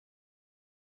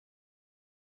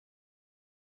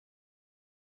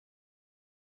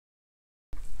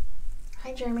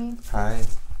Hi, Jeremy. Hi.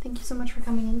 Thank you so much for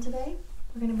coming in today.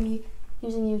 We're going to be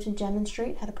using you to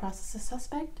demonstrate how to process a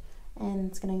suspect, and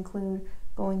it's going to include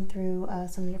going through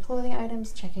some of your clothing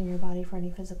items, checking your body for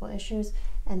any physical issues,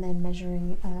 and then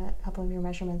measuring a couple of your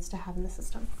measurements to have in the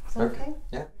system. Is that okay?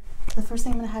 Yeah. The first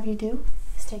thing I'm going to have you do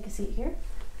is take a seat here.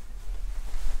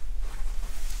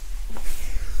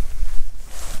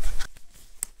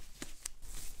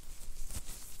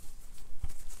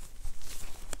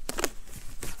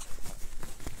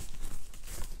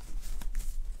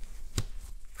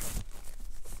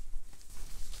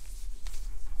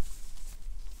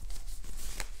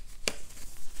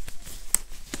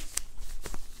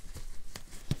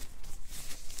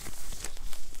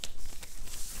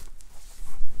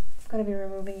 I'm going to be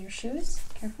removing your shoes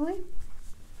carefully.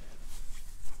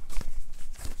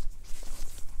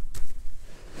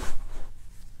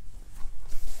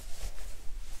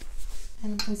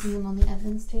 And I'm placing them on the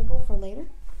evidence table for later.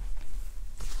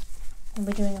 We'll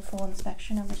be doing a full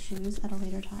inspection of the shoes at a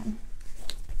later time.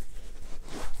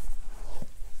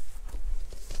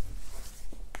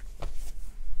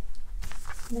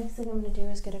 Next thing I'm going to do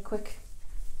is get a quick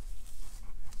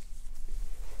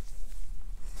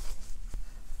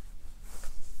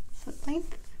foot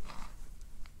length.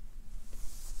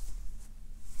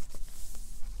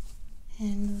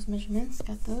 And those measurements,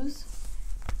 got those.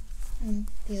 And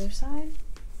the other side.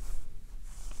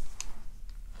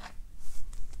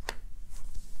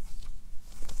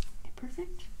 Okay,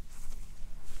 perfect.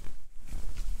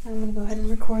 I'm going to go ahead and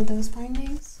record those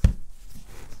findings.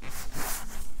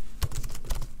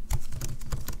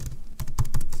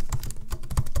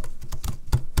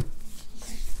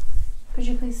 Okay. Could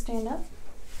you please stand up?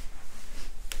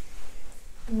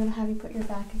 I'm going to have you put your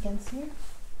back against here.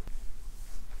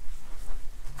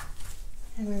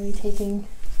 And we're going to be taking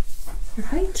your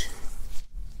height.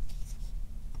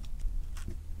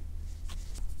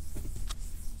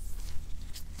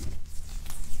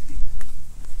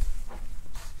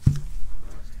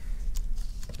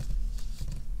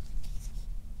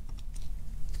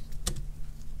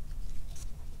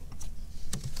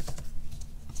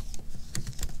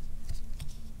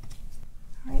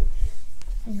 Alright,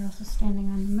 and you're also standing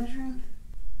on the measuring.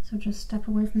 So just step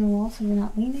away from the wall so you're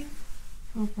not leaning.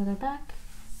 A little further back.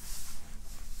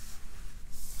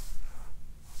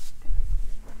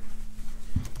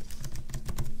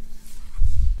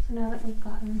 So now that we've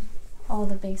gotten all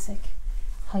the basic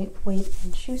height, weight,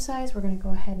 and shoe size, we're going to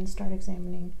go ahead and start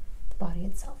examining the body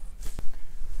itself.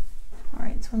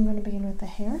 Alright, so I'm going to begin with the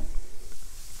hair.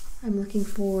 I'm looking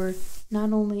for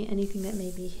not only anything that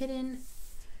may be hidden,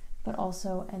 but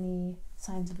also any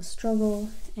signs of a struggle,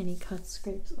 any cuts,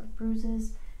 scrapes, or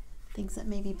bruises, things that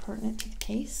may be pertinent to the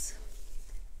case.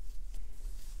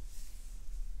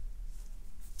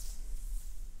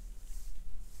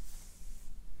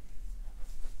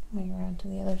 Coming around to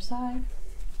the other side.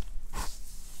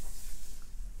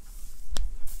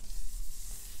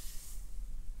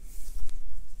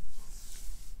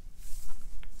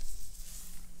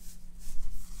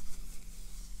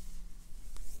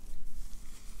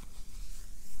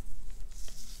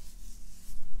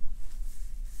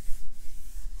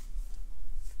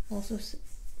 Also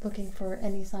looking for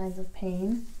any signs of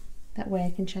pain. That way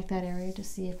I can check that area to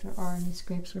see if there are any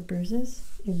scrapes or bruises,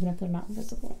 even if they're not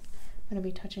visible. I'm going to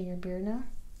be touching your beard now.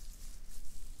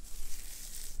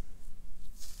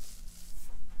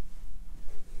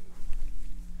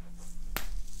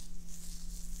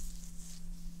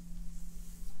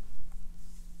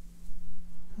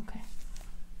 Okay.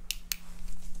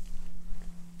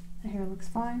 The hair looks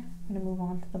fine. I'm going to move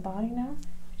on to the body now.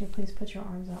 Could you please put your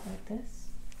arms out like this?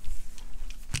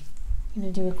 I'm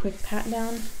going to do a quick pat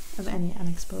down of any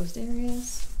unexposed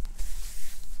areas.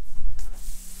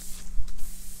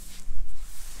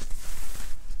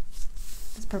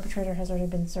 This perpetrator has already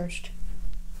been searched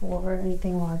for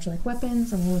anything large like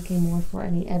weapons, and we're looking more for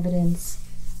any evidence,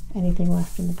 anything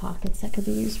left in the pockets that could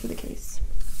be used for the case.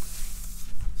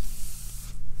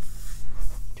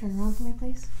 Turn around for me,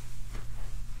 please.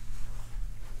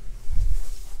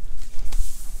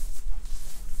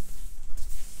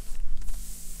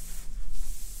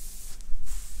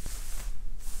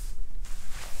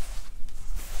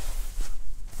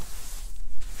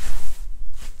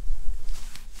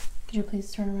 Could you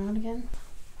please turn around again?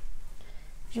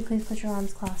 Could you please put your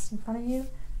arms clasped in front of you?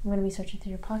 I'm going to be searching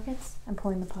through your pockets and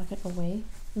pulling the pocket away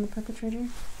from the perpetrator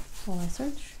while I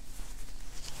search.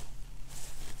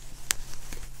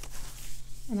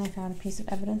 And I found a piece of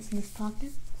evidence in this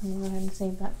pocket. I'm going to go ahead and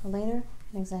save that for later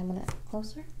and examine it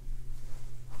closer.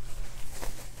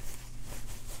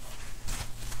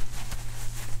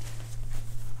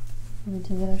 Moving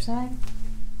to the other side.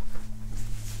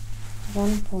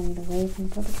 One, pulling it away from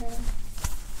the perpetrator.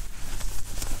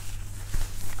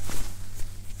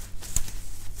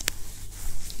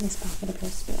 This pocket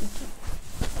appears to be empty.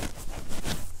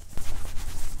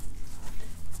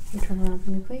 You turn around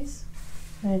for me, please.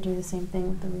 I'm going to do the same thing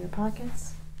with the rear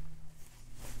pockets.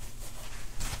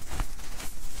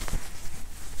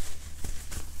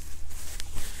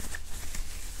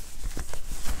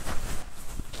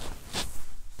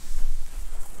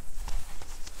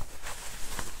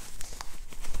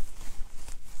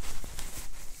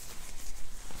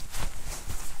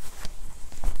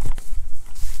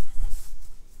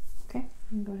 Okay,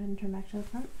 go ahead and turn back to the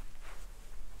front.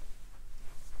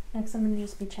 Next, I'm going to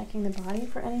just be checking the body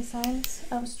for any signs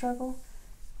of struggle,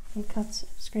 any cuts,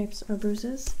 scrapes, or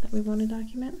bruises that we want to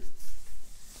document.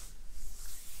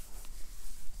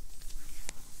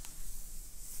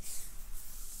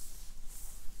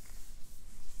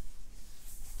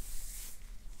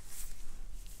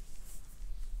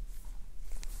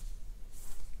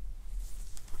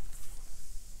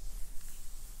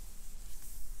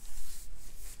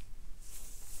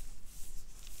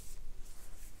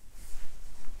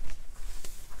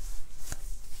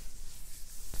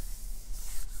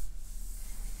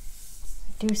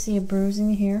 I do see a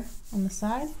bruising here on the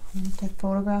side. I'm going to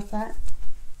photograph that.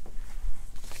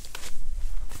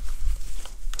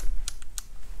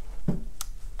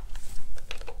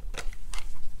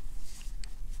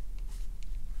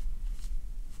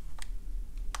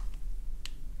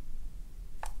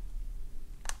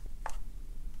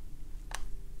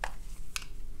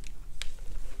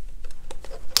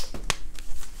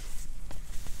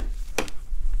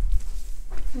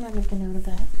 I'm going to make a note of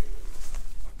that.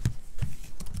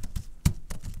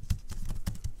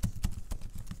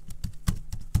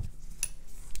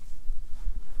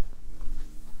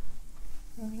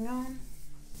 Moving on.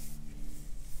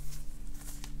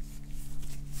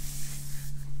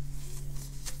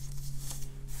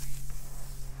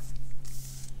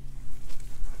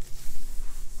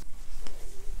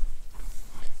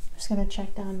 Just going to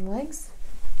check down the legs.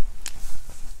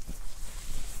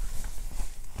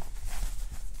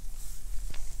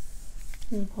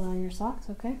 And pull down your socks,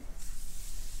 okay?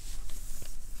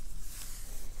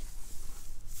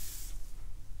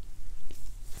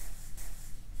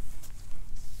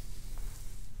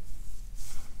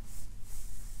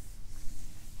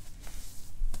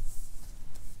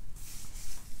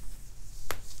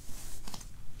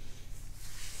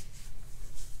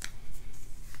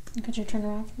 Could you turn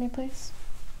around for me, please?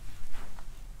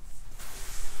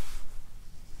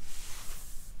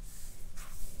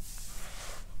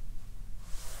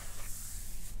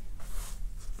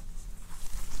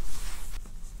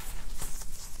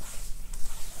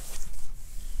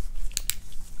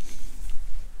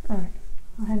 All right,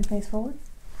 go ahead and face forward.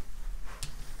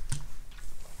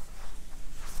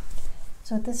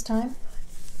 So at this time,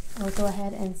 I'll go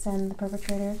ahead and send the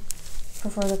perpetrator for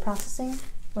further processing,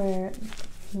 where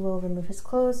he will remove his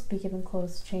clothes, be given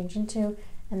clothes to change into,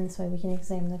 and this way we can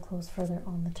examine the clothes further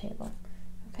on the table.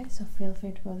 Okay, so feel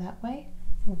free to go that way,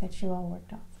 and we'll get you all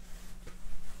worked up.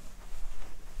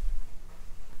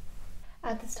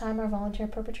 At this time, our volunteer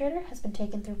perpetrator has been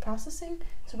taken through processing,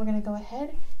 so we're going to go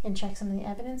ahead and check some of the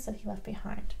evidence that he left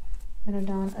behind. I'm going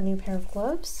to don a new pair of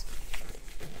gloves.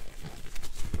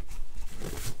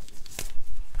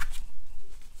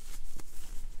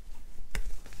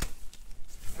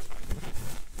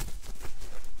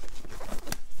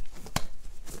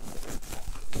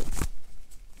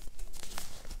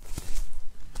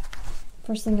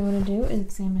 First thing I'm going to do is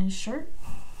examine his shirt.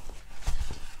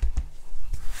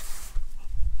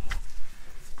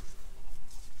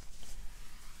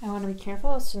 I want to be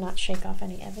careful as to not shake off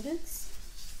any evidence.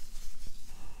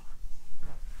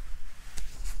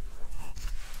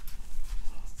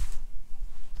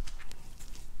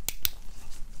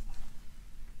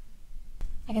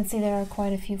 I can see there are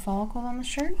quite a few follicles on the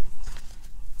shirt.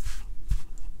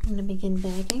 I'm going to begin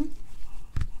bagging.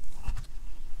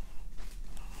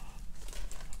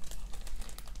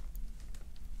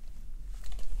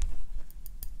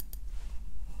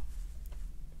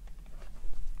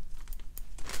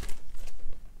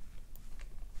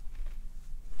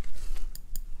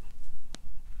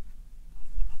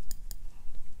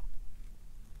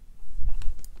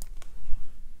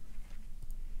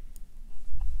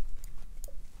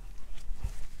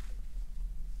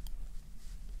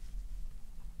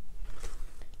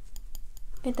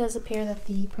 It does appear that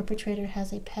the perpetrator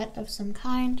has a pet of some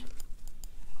kind.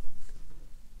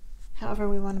 However,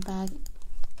 we want to bag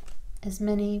as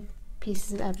many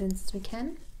pieces of evidence as we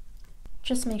can.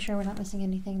 Just make sure we're not missing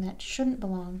anything that shouldn't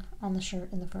belong on the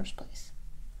shirt in the first place.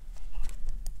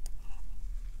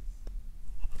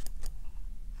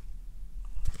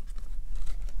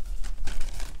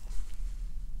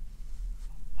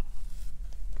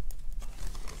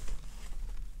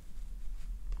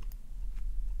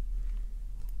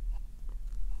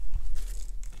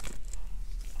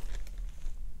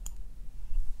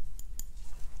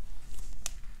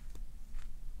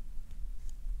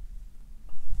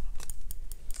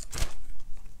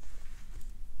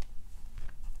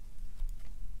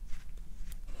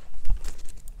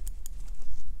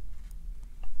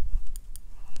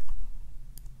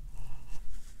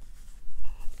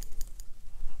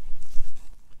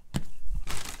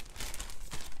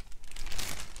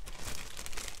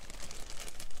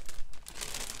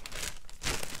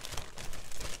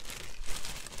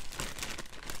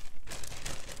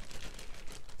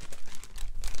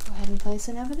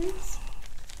 enticing evidence.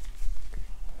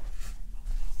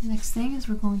 Next thing is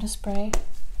we're going to spray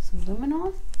some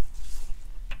luminol.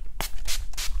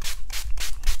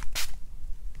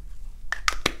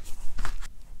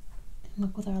 And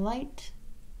look with our light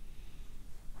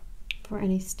for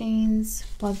any stains,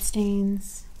 blood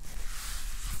stains.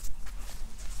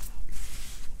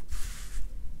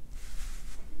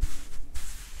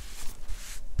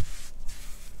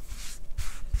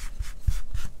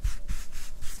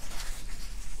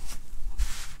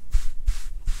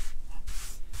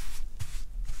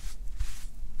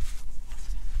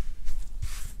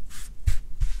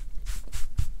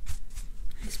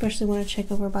 Especially want to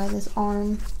check over by this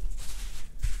arm,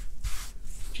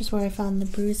 which is where I found the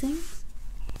bruising.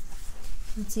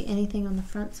 Don't see anything on the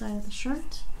front side of the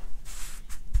shirt.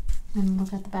 And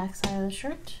look at the back side of the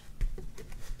shirt.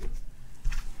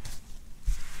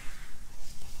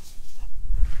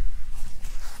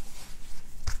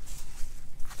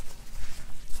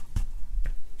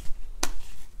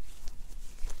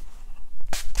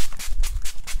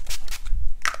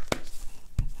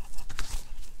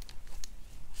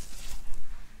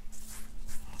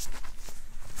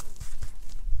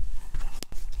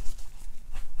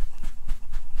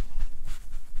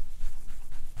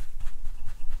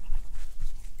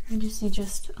 I just see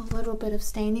just a little bit of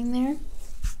staining there.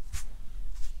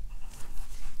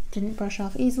 Didn't brush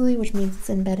off easily, which means it's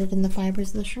embedded in the fibers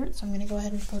of the shirt, so I'm going to go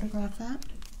ahead and photograph that.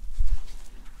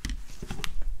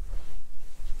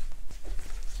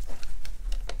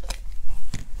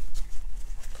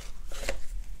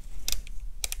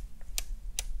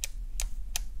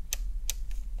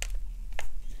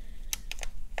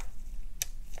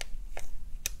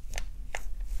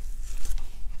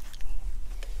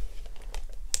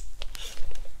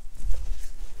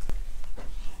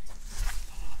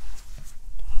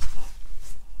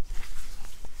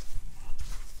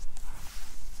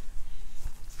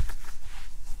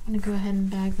 I'm going to go ahead and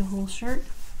bag the whole shirt.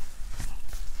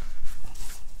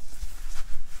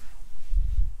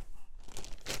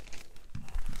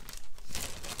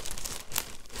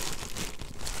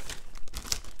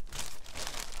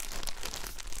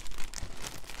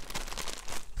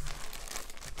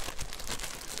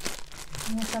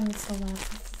 And we'll send this to lab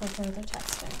for further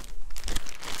testing.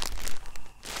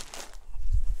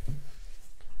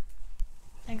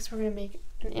 Next, we're going to make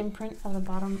an imprint of the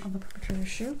bottom of the perpetrator's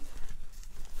shoe.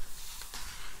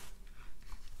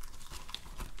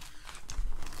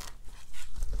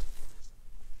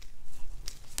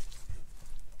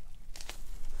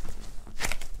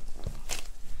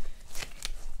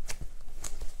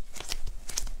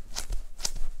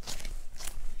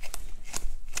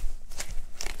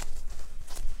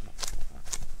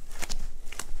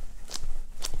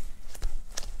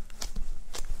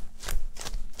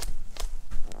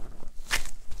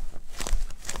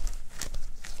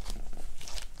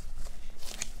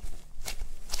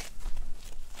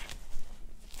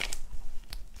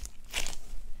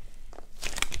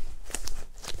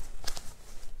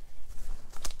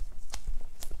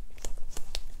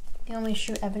 The only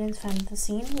shoe evidence found at the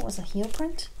scene was a heel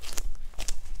print.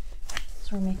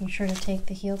 So we're making sure to take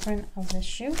the heel print of this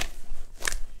shoe.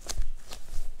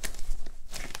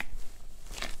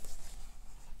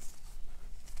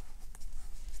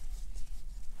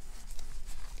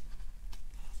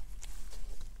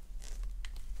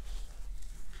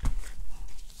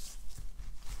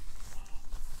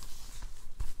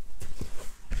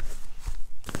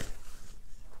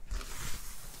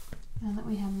 Now that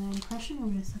we have that impression, we're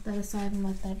going to set that aside and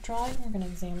let that dry. We're going to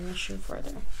examine the shoe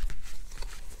further.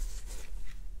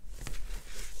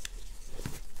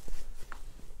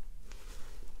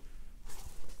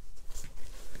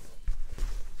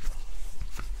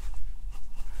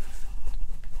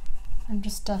 I'm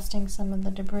just dusting some of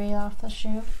the debris off the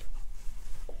shoe.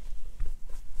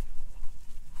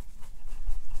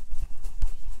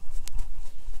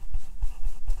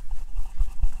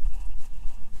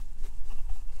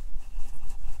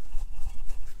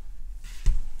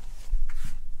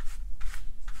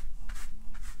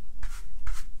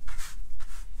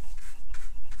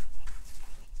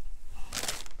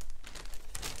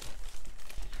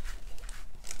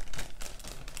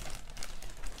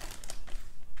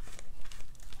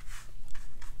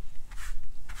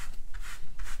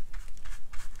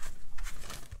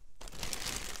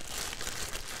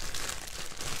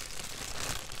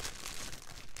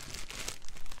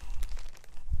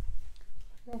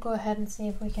 We'll go ahead and see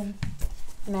if we can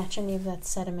match any of that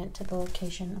sediment to the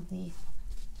location of the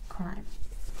crime.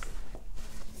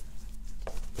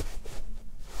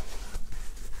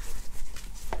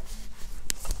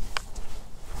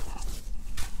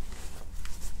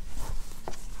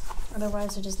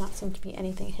 Otherwise, there does not seem to be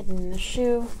anything hidden in the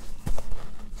shoe.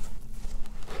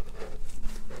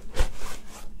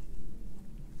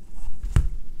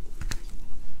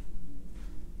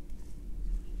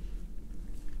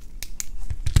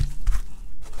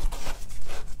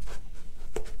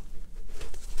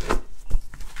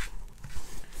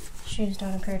 Shoes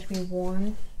don't appear to be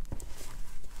worn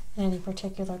in any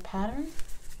particular pattern.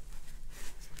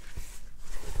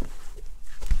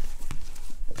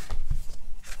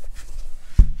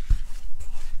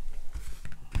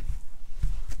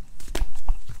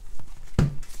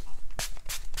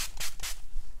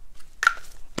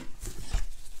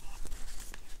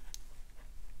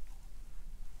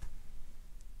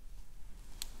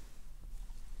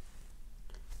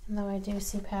 And though I do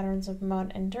see patterns of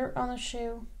mud and dirt on the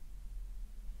shoe,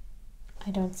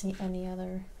 I don't see any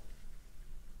other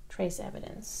trace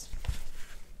evidence.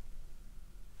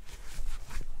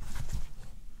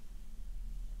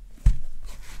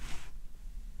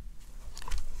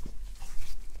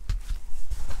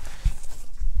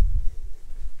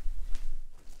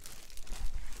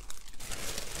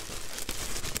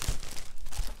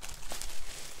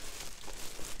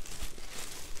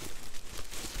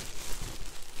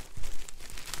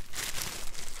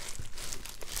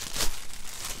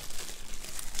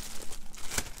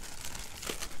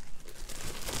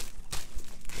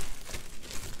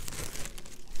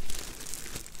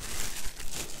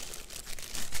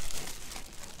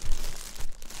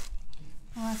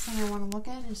 The last thing I want to look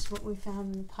at is what we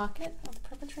found in the pocket of the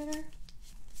perpetrator.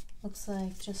 Looks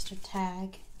like just a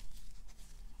tag.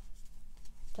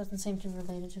 Doesn't seem to be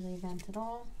related to the event at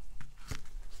all.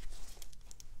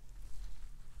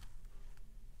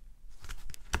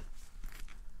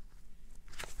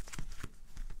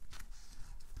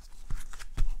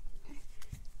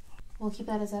 We'll keep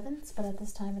that as evidence, but at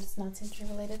this time it does not seem to be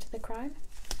related to the crime.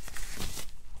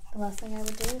 The last thing I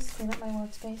would do is clean up my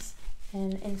workspace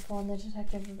and inform the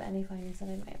detective of any findings that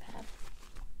I may have had.